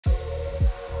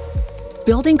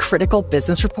Building critical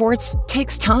business reports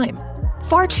takes time,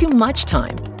 far too much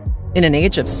time. In an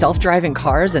age of self-driving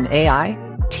cars and AI,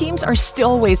 teams are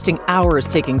still wasting hours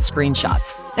taking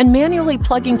screenshots and manually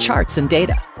plugging charts and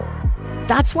data.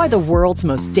 That's why the world's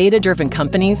most data-driven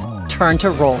companies turn to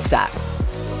Rollstack.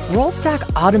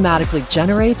 Rollstack automatically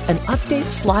generates and updates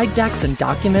slide decks and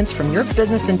documents from your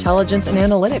business intelligence and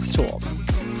analytics tools.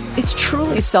 It's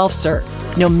truly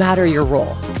self-serve, no matter your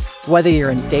role. Whether you're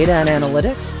in data and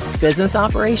analytics, business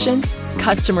operations,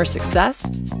 customer success,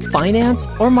 finance,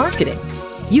 or marketing,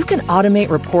 you can automate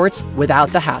reports without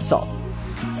the hassle.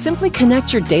 Simply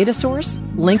connect your data source,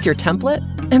 link your template,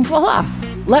 and voila!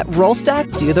 Let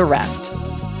Rollstack do the rest.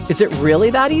 Is it really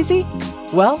that easy?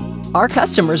 Well, our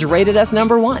customers rate it as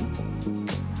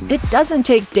 #1. It doesn't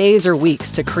take days or weeks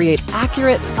to create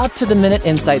accurate, up-to-the-minute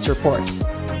insights reports.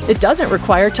 It doesn't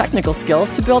require technical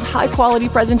skills to build high-quality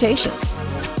presentations.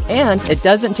 And it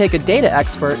doesn't take a data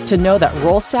expert to know that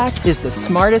Rollstack is the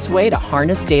smartest way to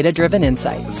harness data-driven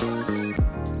insights.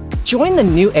 Join the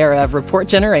new era of report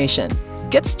generation.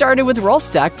 Get started with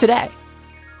Rollstack today.